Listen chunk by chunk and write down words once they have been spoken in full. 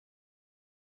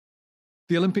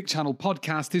The Olympic Channel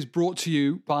podcast is brought to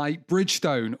you by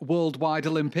Bridgestone, worldwide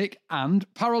Olympic and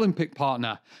Paralympic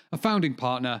partner, a founding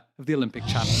partner of the Olympic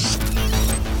Channel.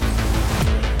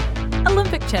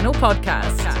 Olympic Channel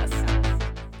podcast.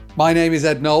 My name is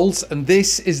Ed Knowles, and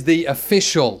this is the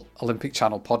official Olympic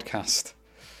Channel podcast.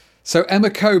 So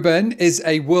Emma Coburn is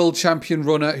a world champion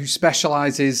runner who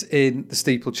specialises in the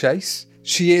steeplechase.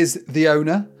 She is the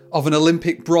owner of an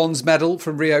Olympic bronze medal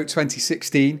from Rio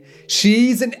 2016.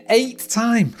 She's an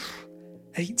eight-time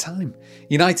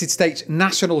United States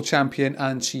national champion,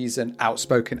 and she's an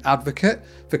outspoken advocate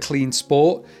for clean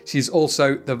sport. She's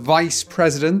also the vice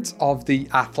president of the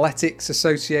Athletics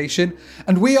Association.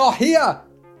 And we are here,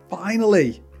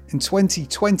 finally, in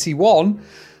 2021.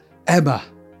 Emma,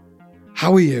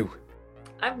 how are you?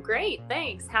 I'm great,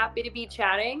 thanks. Happy to be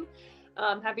chatting.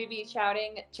 Happy to be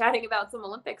chatting about some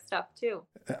Olympic stuff too.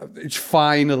 It's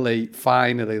finally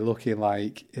looking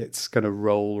like it's going to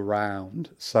roll around.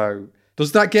 So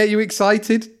does that get you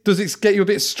excited? Does it get you a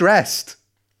bit stressed?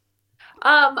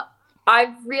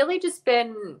 I've really just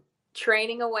been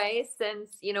training away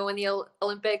since, when the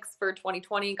Olympics for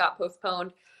 2020 got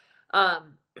postponed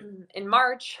in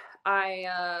March.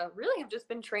 I really have just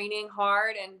been training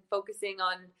hard and focusing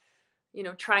on,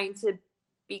 trying to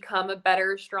become a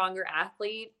better, stronger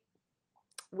athlete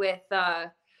with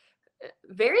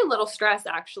very little stress,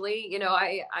 actually.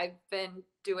 I've been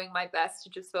doing my best to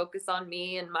just focus on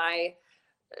me and my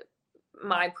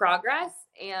progress,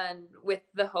 and with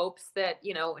the hopes that,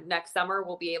 next summer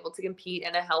we'll be able to compete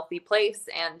in a healthy place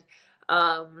and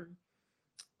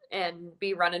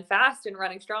be running fast and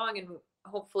running strong and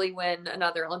hopefully win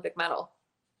another Olympic medal.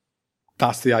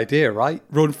 That's the idea, right?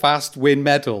 Run fast, win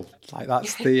medal. Like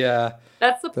that's the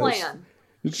that's the plan.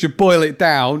 You should boil it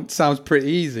down. It sounds pretty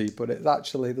easy, but it's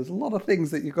actually, there's a lot of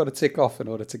things that you've got to tick off in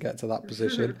order to get to that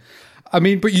position. I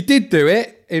mean, but you did do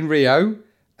it in Rio.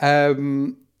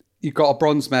 You got a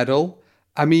bronze medal.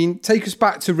 I mean, take us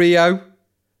back to Rio.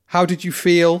 How did you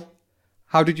feel?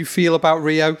 How did you feel about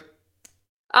Rio?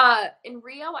 In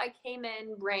Rio, I came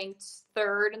in ranked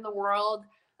third in the world,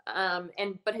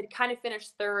 but had kind of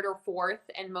finished third or fourth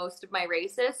in most of my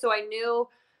races. So I knew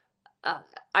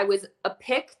I was a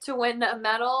pick to win a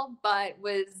medal, but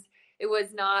it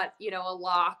was not, a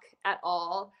lock at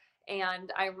all.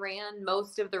 And I ran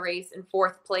most of the race in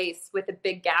fourth place with a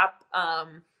big gap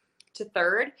to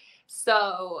third.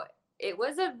 So it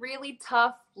was a really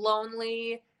tough,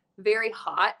 lonely, very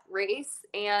hot race.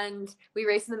 And we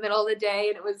raced in the middle of the day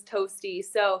and it was toasty.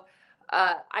 So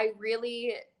I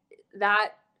really,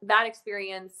 that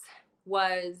experience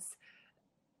was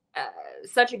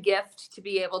such a gift to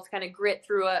be able to kind of grit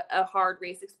through a hard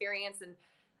race experience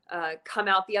and come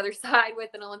out the other side with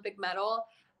an Olympic medal.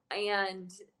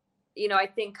 And, I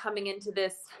think coming into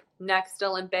this next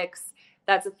Olympics,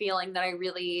 that's a feeling that I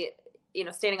really,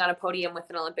 standing on a podium with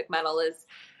an Olympic medal is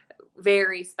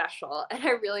very special. And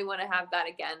I really want to have that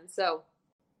again. So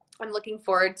I'm looking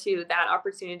forward to that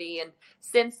opportunity. And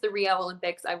since the Rio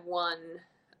Olympics, I've won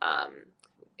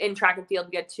in track and field,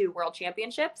 we had 2 world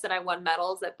championships, and I won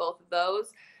medals at both of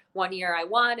those. One year I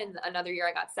won, and another year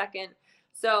I got second.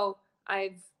 So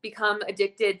I've become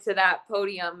addicted to that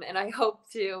podium, and I hope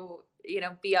to,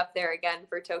 be up there again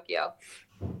for Tokyo.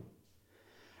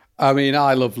 I mean,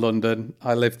 I love London.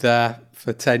 I lived there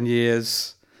for 10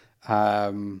 years.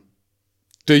 Do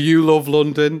you love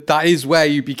London? That is where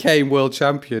you became world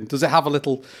champion. Does it have a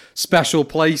little special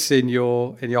place in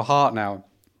your heart now?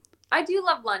 I do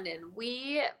love London.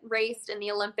 We raced in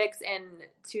the Olympics in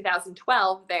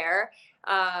 2012 there.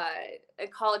 A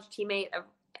college teammate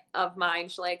of mine,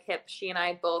 Shalaya Kipp, she and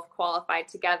I both qualified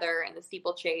together in the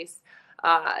steeplechase.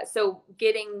 So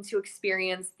getting to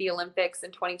experience the Olympics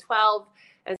in 2012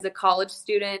 as a college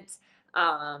student,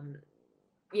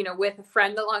 with a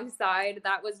friend alongside,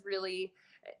 that was really,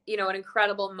 an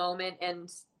incredible moment.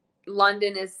 And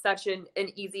London is such an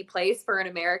easy place for an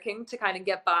American to kind of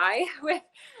get by with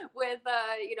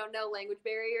no language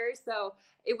barriers. So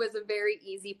it was a very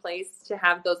easy place to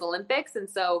have those Olympics. And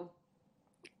so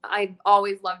I've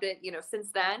always loved it,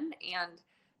 since then. And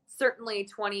certainly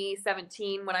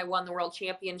 2017, when I won the world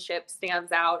championship,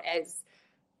 stands out as,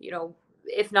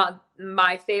 if not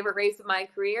my favorite race of my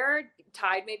career,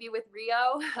 tied maybe with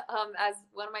Rio as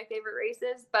one of my favorite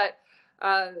races. But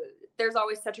there's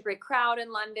always such a great crowd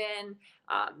in London.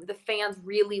 The fans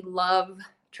really love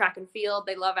track and field.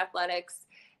 They love athletics,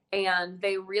 and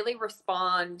they really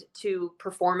respond to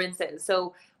performances.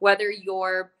 So whether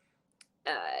you're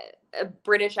a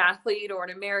British athlete or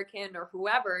an American or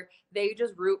whoever, they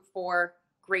just root for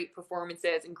great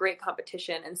performances and great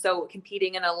competition. And so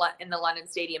competing in the London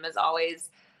Stadium is always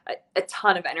a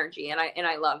ton of energy, and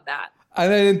I love that.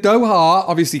 And then in Doha,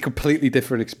 obviously completely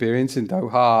different experience in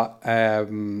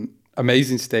Doha.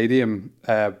 Amazing stadium,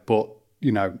 but,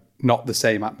 you know, not the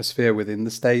same atmosphere within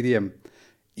the stadium.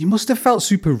 You must have felt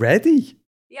super ready.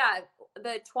 Yeah,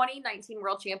 the 2019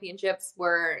 World Championships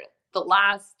were the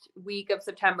last week of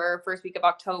September, first week of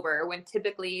October, when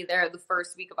typically they're the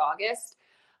first week of August,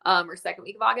 or second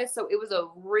week of August. So it was a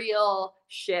real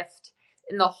shift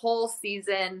in the whole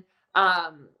season.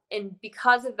 And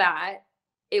because of that,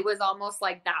 it was almost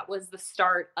like that was the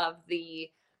start of the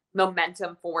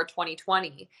momentum for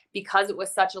 2020. Because it was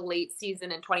such a late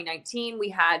season in 2019, we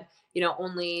had, you know,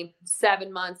 only 7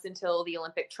 months until the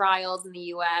Olympic trials in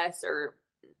the US, or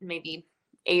maybe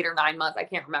 8 or 9 months. I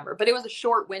can't remember, but it was a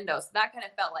short window. So that kind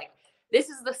of felt like this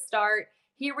is the start.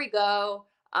 Here we go.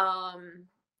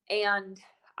 And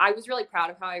I was really proud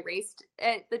of how I raced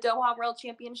at the Doha World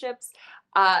Championships.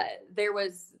 There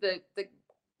was the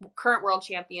current world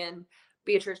champion,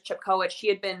 Beatrice Chepkoech. She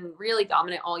had been really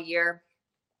dominant all year.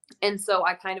 And so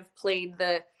I kind of played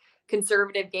the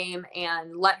conservative game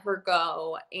and let her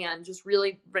go and just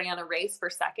really ran a race for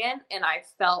second. And I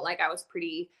felt like I was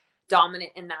pretty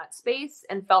dominant in that space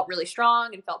and felt really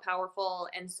strong and felt powerful.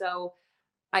 And so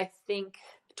I think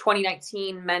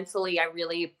 2019 mentally, I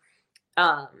really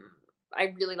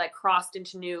like crossed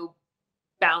into new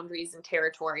boundaries and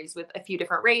territories with a few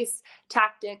different race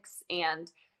tactics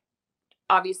and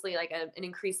obviously like an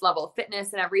increased level of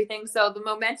fitness and everything. So the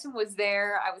momentum was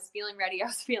there. I was feeling ready. I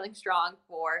was feeling strong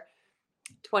for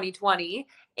 2020.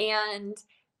 And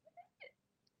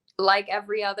like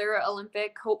every other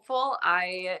Olympic hopeful,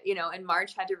 I, you know, in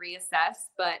March had to reassess,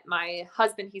 but my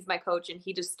husband, he's my coach, and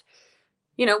he just,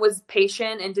 you know, was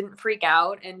patient and didn't freak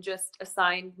out and just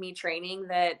assigned me training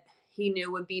that he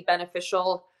knew would be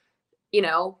beneficial, you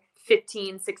know,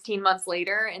 15, 16 months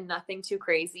later, and nothing too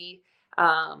crazy.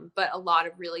 But a lot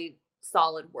of really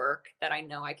solid work that I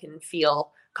know I can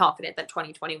feel confident that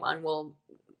 2021 will,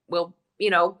 you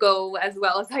know, go as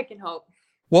well as I can hope.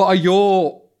 What are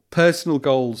your personal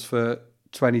goals for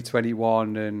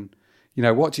 2021, and, you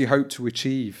know, what do you hope to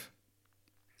achieve?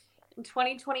 In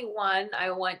 2021,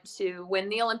 I want to win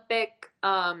the Olympic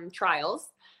trials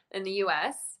in the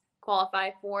US,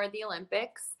 qualify for the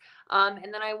Olympics.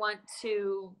 And then I want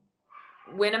to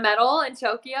win a medal in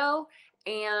Tokyo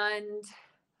and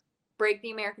break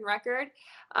the American record.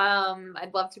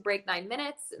 I'd love to break 9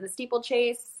 minutes in the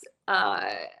steeplechase.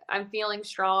 I'm feeling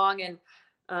strong and,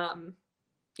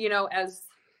 you know, as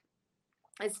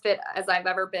fit as I've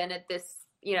ever been at this,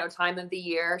 you know, time of the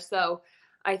year. So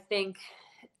I think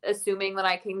assuming that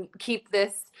I can keep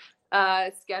this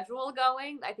schedule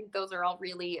going, I think those are all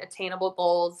really attainable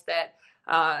goals that,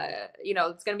 you know,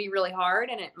 it's going to be really hard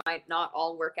and it might not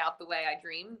all work out the way I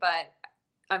dream, but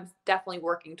I'm definitely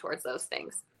working towards those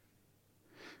things.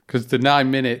 Because the 9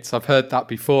 minutes, I've heard that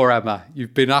before, Emma.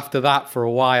 You've been after that for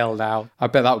a while now. I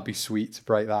bet that would be sweet to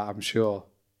break that, I'm sure.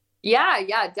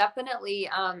 Yeah, definitely.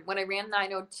 When I ran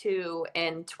 9:02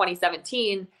 in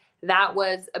 2017, that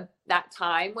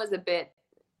time was a bit,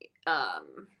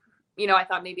 you know, I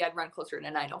thought maybe I'd run closer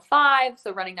to 9:05.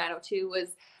 So running 9:02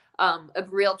 was a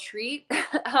real treat.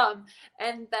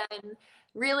 And then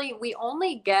really, we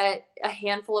only get a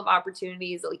handful of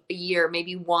opportunities a year,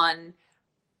 maybe one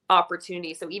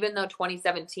opportunity. So even though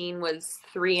 2017 was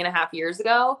 3.5 years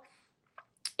ago,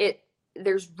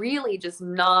 there's really just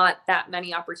not that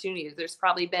many opportunities. There's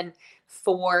probably been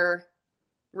 4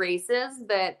 races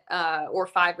that, or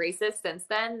 5 races since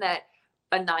then that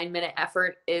a 9-minute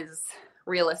effort is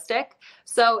realistic.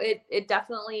 So it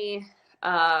definitely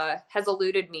has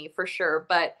eluded me for sure,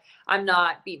 but I'm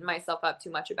not beating myself up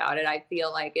too much about it. I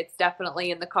feel like it's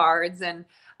definitely in the cards and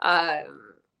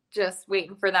just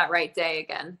waiting for that right day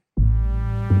again.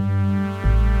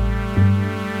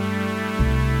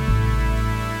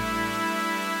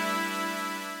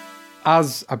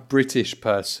 As a British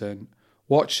person,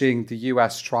 watching the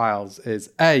US trials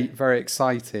is very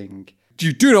exciting.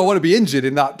 You do not want to be injured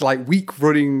in that like week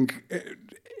running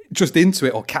just into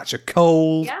it or catch a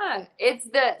cold. Yeah, it's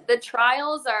the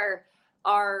trials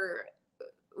are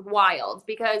wild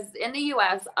because in the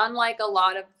US, unlike a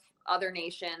lot of other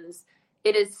nations,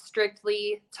 it is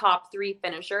strictly top 3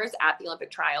 finishers at the Olympic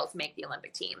trials make the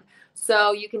Olympic team.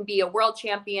 So you can be a world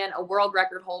champion, a world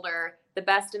record holder, the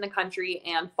best in the country,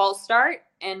 and false start,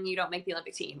 and you don't make the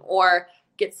Olympic team. Or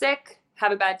get sick,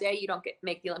 have a bad day, you don't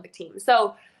make the Olympic team.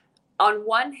 So on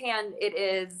one hand, it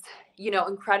is, you know,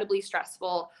 incredibly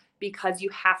stressful because you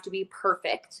have to be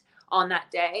perfect on that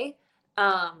day.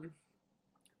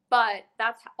 But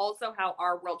that's also how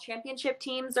our world championship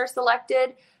teams are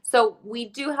selected. So we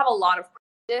do have a lot of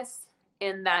practice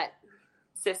in that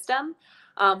system.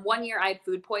 One year I had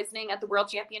food poisoning at the World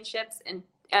Championships and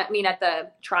at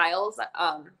the trials,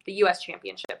 the US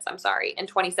Championships, I'm sorry, in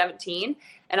 2017.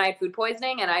 And I had food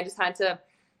poisoning and I just had to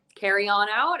carry on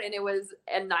out. And it was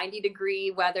a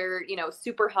 90-degree weather,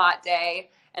 super hot day.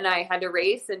 And I had to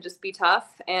race and just be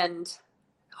tough and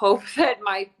hope that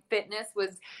my fitness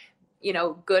was,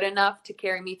 good enough to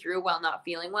carry me through while not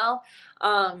feeling well.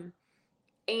 And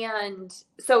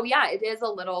so, yeah, it is a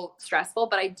little stressful,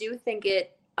 but I do think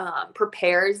it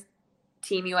prepares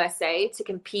Team USA to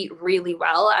compete really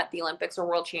well at the Olympics or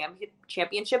World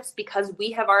Championships because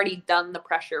we have already done the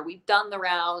pressure. We've done the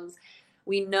rounds.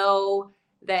 We know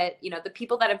that, the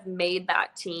people that have made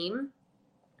that team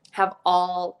have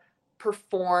all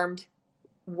performed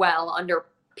well under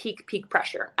peak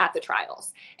pressure at the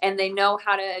trials. And they know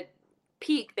how to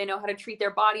peak. They know how to treat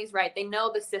their bodies right. They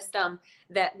know the system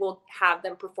that will have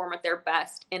them perform at their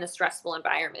best in a stressful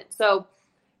environment. So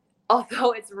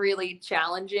although it's really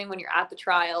challenging when you're at the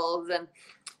trials and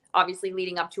obviously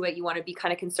leading up to it, you want to be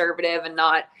kind of conservative and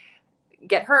not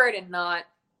get hurt and not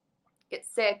get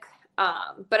sick.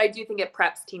 But I do think it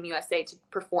preps Team USA to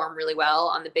perform really well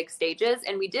on the big stages.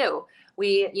 And we do.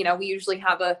 We usually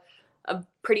have a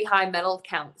pretty high medal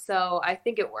count. So I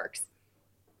think it works.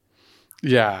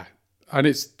 Yeah. And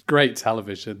it's great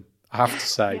television, I have to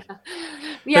say.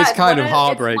 Yeah, it's kind of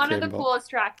heartbreaking. It's one of the coolest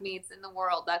track meets in the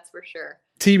world, that's for sure.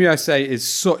 Team USA is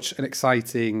such an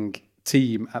exciting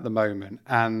team at the moment.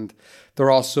 And there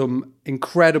are some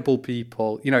incredible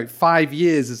people. 5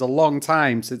 years is a long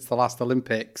time since the last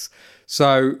Olympics.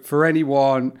 So for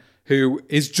anyone who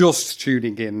is just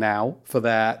tuning in now for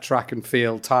their track and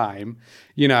field time,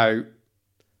 who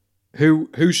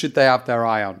should they have their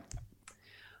eye on?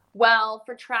 Well,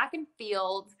 for track and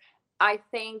field, I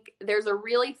think there's a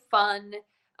really fun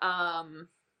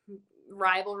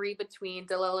rivalry between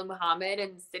Dalilah Muhammad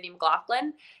and Sydney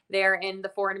McLaughlin. They're in the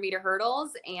 400-meter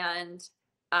hurdles, and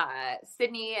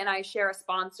Sydney and I share a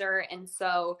sponsor, and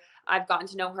so I've gotten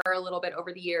to know her a little bit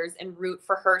over the years and root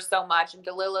for her so much. And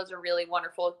Dalilah's a really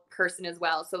wonderful person as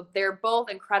well. So they're both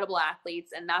incredible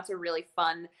athletes, and that's a really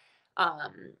fun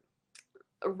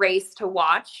race to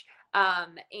watch.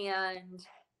 And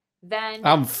then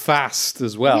I'm fast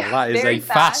as well. Yeah, that is a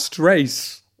fast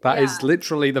race. That is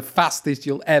literally the fastest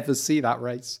you'll ever see that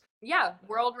race. Yeah,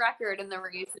 world record in the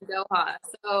race in Doha.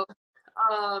 So,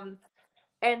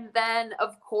 and then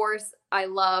of course I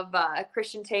love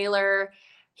Christian Taylor.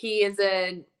 He is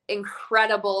an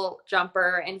incredible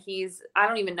jumper, and I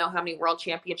don't even know how many world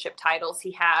championship titles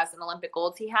he has and Olympic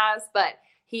golds he has, but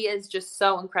he is just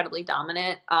so incredibly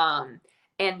dominant.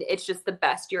 And it's just the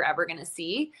best you're ever going to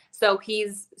see. So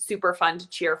he's super fun to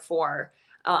cheer for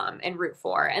and root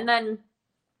for. And then,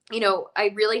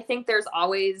 I really think there's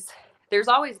always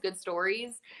good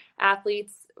stories.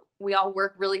 Athletes, we all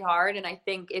work really hard. And I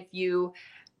think if you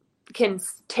can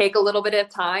take a little bit of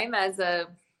time as a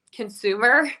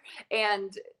consumer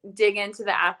and dig into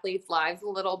the athletes' lives a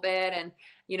little bit and,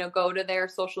 go to their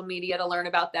social media to learn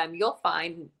about them, you'll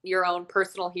find your own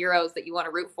personal heroes that you want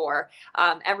to root for.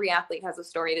 Every athlete has a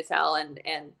story to tell. And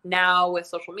now with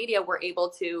social media, we're able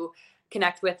to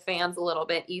connect with fans a little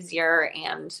bit easier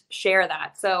and share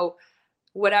that. So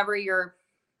whatever your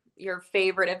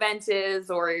favorite event is,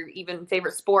 or even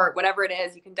favorite sport, whatever it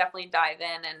is, you can definitely dive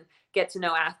in and get to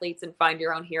know athletes and find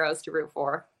your own heroes to root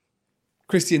for.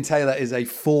 Christian Taylor is a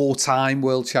 4-time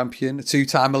world champion, a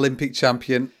 2-time Olympic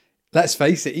champion. Let's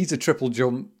face it, he's a triple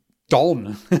jump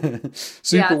don.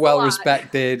 Super well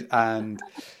respected. And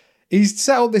he's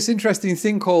set up this interesting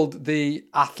thing called the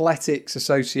Athletics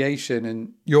Association,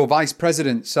 and you're vice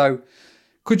president. So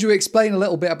could you explain a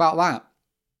little bit about that?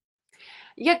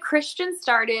 Yeah, Christian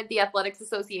started the Athletics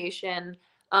Association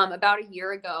about a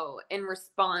year ago in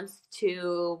response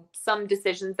to some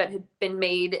decisions that had been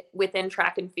made within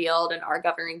track and field and our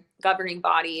governing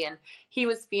body. And he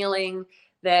was feeling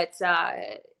that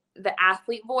the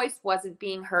athlete voice wasn't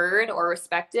being heard or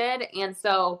respected. And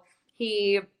so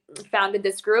he founded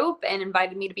this group and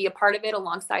invited me to be a part of it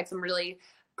alongside some really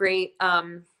great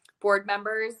board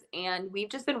members. And we've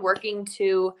just been working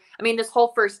this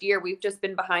whole first year, we've just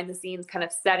been behind the scenes kind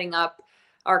of setting up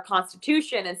our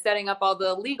constitution and setting up all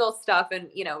the legal stuff, and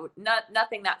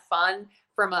nothing that fun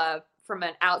from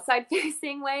an outside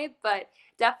facing way, but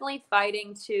definitely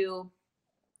fighting to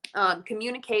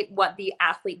communicate what the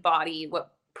athlete body,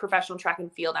 what professional track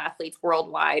and field athletes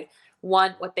worldwide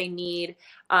want, what they need,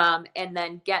 and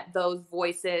then get those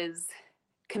voices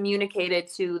communicated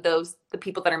to the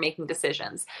people that are making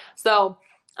decisions. So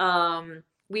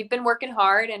we've been working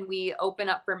hard, and we open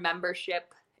up for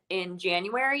membership in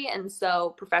January. And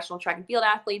so professional track and field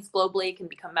athletes globally can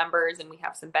become members, and we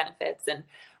have some benefits, and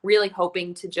really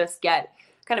hoping to just get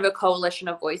kind of a coalition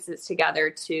of voices together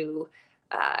to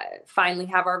finally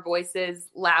have our voices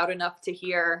loud enough to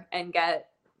hear and get,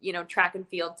 track and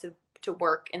field to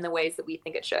work in the ways that we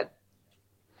think it should.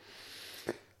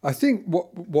 I think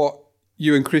what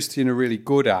you and Christian are really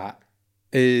good at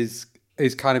is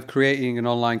kind of creating an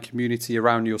online community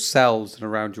around yourselves and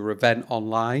around your event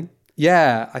online.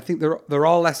 Yeah, I think there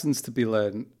are lessons to be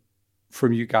learned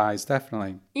from you guys,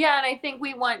 definitely. Yeah, and I think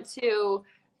we want to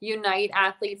unite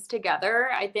athletes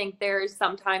together. I think there's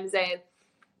sometimes we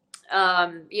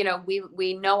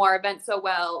know our event so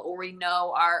well, or we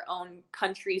know our own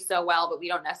country so well, but we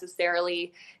don't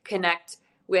necessarily connect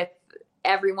with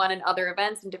everyone in other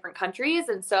events in different countries.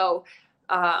 And so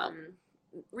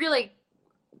really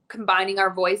combining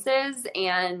our voices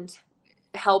and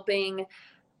helping,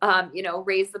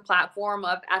 raise the platform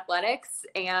of athletics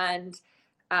and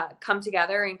come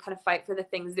together and kind of fight for the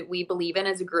things that we believe in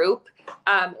as a group.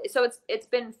 So it's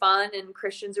been fun, and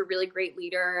Christian's a really great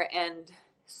leader and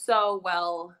so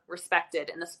well respected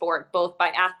in the sport, both by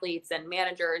athletes and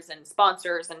managers and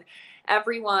sponsors, and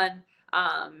everyone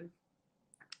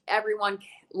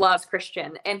loves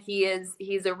Christian, and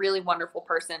he's a really wonderful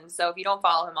person. So if you don't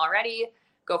follow him already,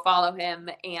 go follow him,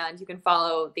 and you can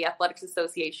follow the Athletics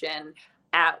Association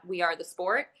at We Are the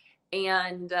Sport.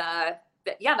 And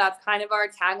that's kind of our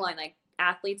tagline. Like,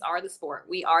 athletes are the sport.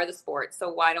 We are the sport.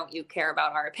 So why don't you care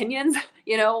about our opinions?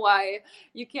 Why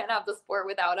you can't have the sport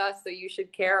without us. So you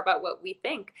should care about what we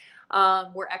think.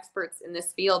 We're experts in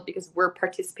this field because we're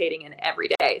participating in it every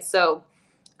day. So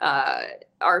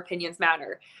our opinions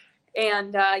matter.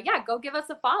 And go give us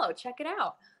a follow. Check it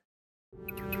out.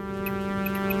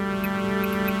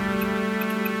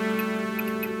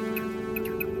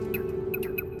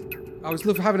 I was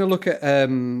having a look at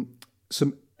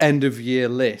some end of year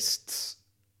lists,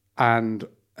 and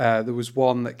there was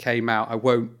one that came out. I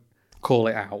won't call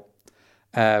it out,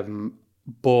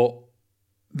 but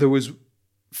there was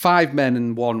 5 men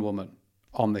and 1 woman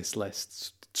on this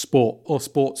list,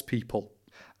 sports people.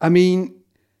 I mean,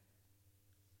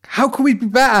 how can we be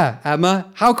better,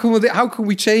 Emma? How can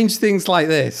we change things like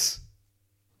this?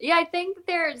 Yeah, I think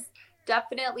there's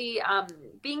definitely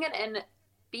being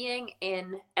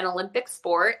in an Olympic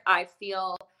sport, I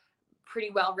feel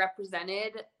pretty well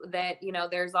represented. That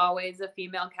there's always a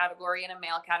female category and a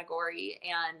male category,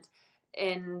 and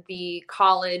in the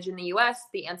college in the US,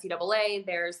 the NCAA,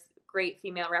 there's great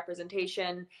female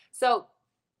representation,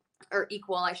 or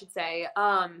equal, I should say.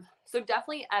 So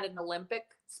definitely at an Olympic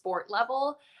sport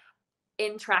level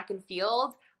in track and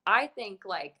field, I think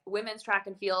like women's track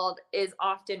and field is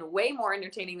often way more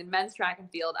entertaining than men's track and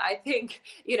field. I think,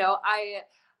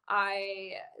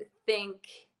 I think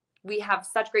we have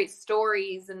such great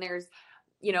stories, and there's,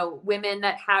 women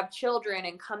that have children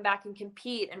and come back and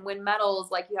compete and win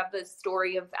medals. Like you have the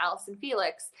story of Allison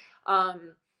Felix,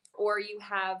 or you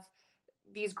have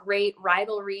these great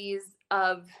rivalries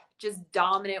of just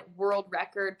dominant world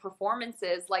record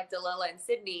performances like Dalilah and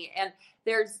Sydney. And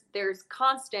there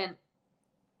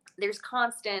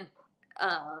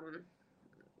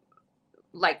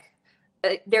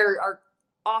are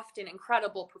often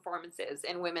incredible performances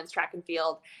in women's track and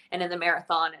field and in the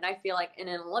marathon. And I feel like in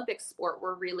an Olympic sport,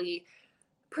 we're really,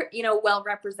 well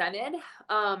represented.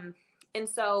 And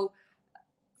so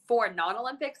for a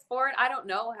non-Olympic sport, I don't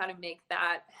know how to make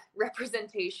that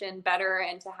representation better,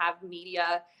 and to have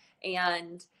media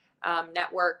and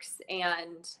networks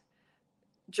and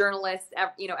journalists,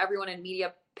 everyone in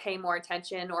media pay more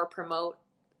attention or promote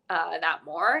that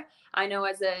more. I know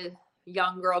as a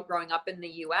young girl growing up in the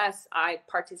US, I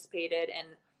participated in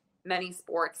many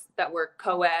sports that were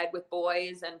co-ed with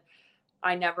boys, and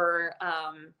I never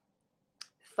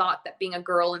thought that being a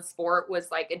girl in sport was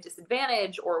like a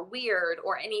disadvantage or weird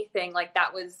or anything. Like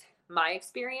that was my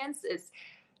experience, is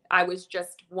I was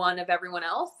just one of everyone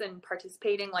else and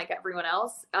participating like everyone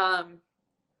else.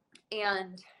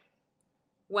 And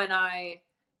when I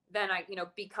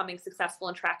becoming successful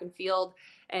in track and field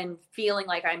and feeling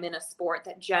like I'm in a sport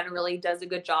that generally does a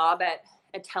good job at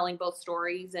telling both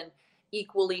stories and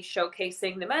equally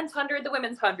showcasing the men's 100, the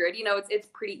women's 100, it's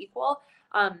pretty equal.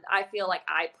 I feel like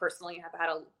I personally have had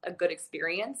a good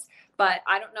experience, but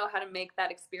I don't know how to make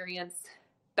that experience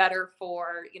better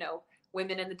for,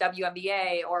 women in the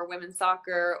WNBA or women's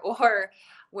soccer or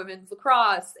women's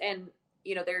lacrosse. And,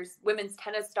 there's women's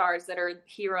tennis stars that are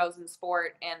heroes in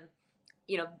sport, and,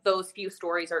 those few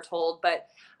stories are told, but,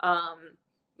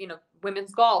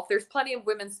 women's golf, there's plenty of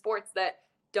women's sports that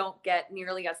don't get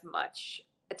nearly as much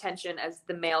attention as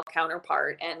the male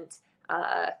counterpart. And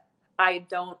I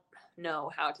don't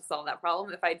know how to solve that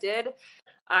problem. If I did,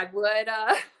 I would,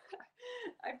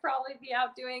 I'd probably be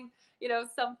out doing,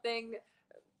 something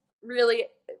really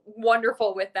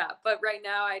wonderful with that. But right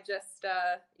now I just,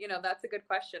 that's a good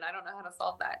question. I don't know how to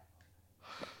solve that.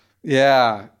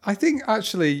 Yeah, I think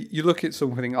actually you look at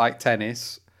something like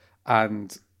tennis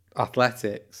and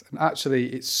athletics, and actually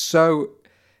it's so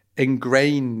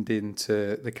ingrained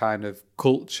into the kind of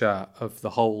culture of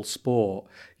the whole sport.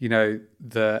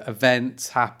 The events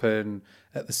happen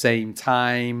at the same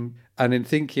time, and in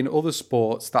thinking other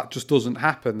sports that just doesn't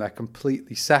happen. They're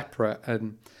completely separate.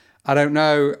 And I don't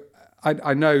know,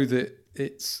 I know that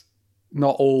it's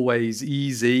not always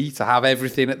easy to have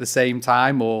everything at the same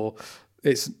time, but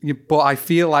I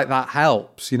feel like that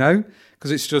helps,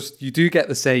 because it's just, you do get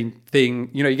the same thing,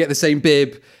 you get the same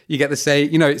bib, you get the same,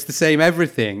 it's the same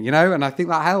everything, and I think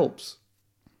that helps.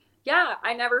 Yeah,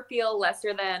 I never feel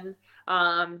lesser than,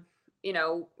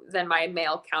 than my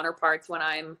male counterparts when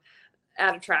I'm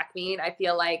at a track meet. I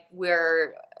feel like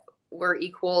we're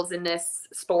equals in this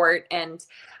sport, and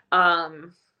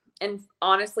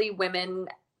honestly, women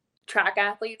track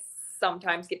athletes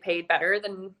sometimes get paid better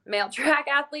than male track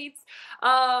athletes.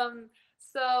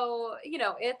 So,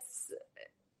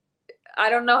 I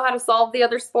don't know how to solve the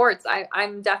other sports.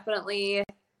 I'm definitely,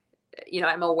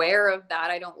 I'm aware of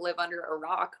that. I don't live under a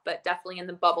rock, but definitely in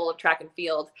the bubble of track and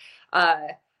field,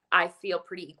 I feel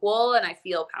pretty equal, and I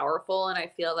feel powerful. And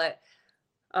I feel that,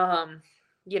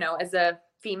 as a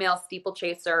female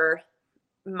steeplechaser,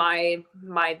 my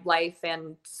life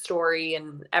and story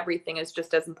and everything is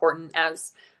just as important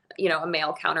as, a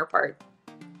male counterpart.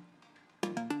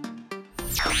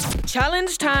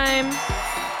 Challenge time.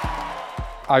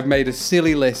 I've made a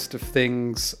silly list of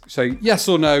things. So yes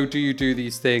or no, do you do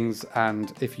these things?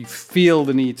 And if you feel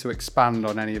the need to expand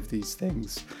on any of these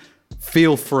things,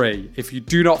 feel free. If you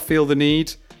do not feel the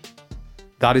need,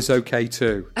 that is okay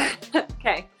too.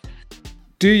 Okay.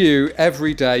 Do you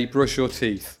every day brush your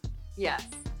teeth? Yes.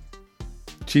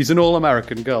 She's an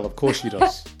all-American girl. Of course she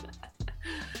does.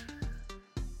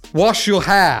 Wash your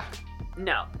hair.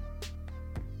 No.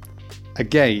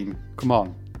 Again, come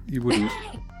on. You wouldn't.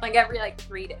 Like every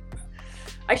 3 days.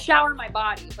 I shower my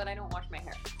body, but I don't wash my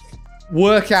hair.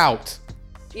 Work out.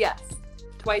 Yes.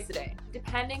 Twice a day.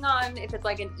 Depending on if it's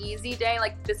an easy day.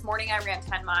 Like this morning I ran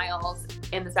 10 miles,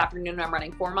 and this afternoon I'm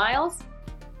running 4 miles.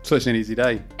 So it's an easy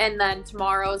day. And then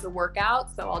tomorrow's a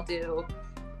workout. So I'll do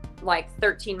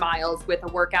 13 miles with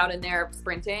a workout in there,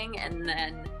 sprinting, and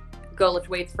then go lift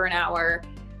weights for an hour.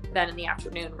 Then in the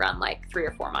afternoon, run 3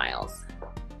 or 4 miles.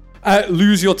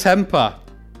 Lose your temper,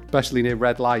 especially near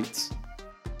red lights.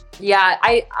 Yeah,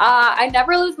 I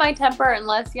never lose my temper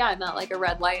unless, I'm at a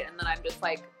red light, and then I'm just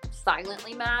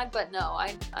silently mad. But no,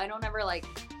 I don't ever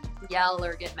yell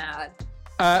or get mad.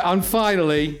 And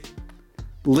finally,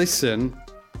 listen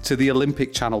to the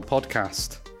Olympic Channel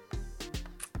podcast.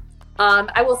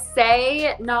 I will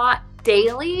say not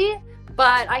daily,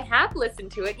 but I have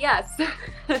listened to it, yes.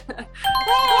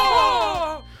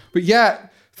 But yeah,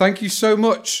 thank you so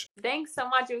much. Thanks so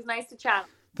much. It was nice to chat.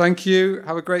 Thank you.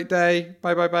 Have a great day.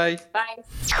 Bye, bye, bye. Bye.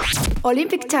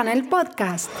 Olympic Channel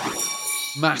Podcast.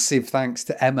 Massive thanks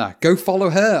to Emma. Go follow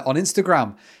her on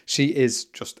Instagram. She is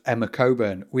just Emma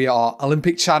Coburn. We are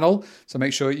Olympic Channel, so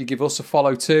make sure you give us a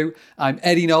follow too. I'm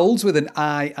Eddie Knowles with an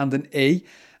I and an E.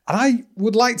 And I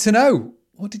would like to know,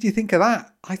 what did you think of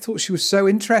that? I thought she was so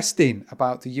interesting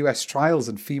about the US trials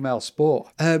and female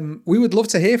sport. We would love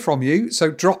to hear from you,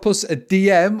 so drop us a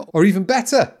DM, or even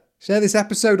better, share this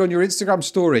episode on your Instagram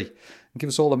story and give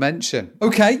us all a mention.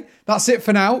 Okay, that's it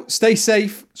for now. Stay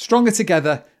safe, stronger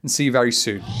together, and see you very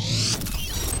soon.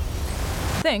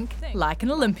 Think like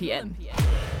an Olympian.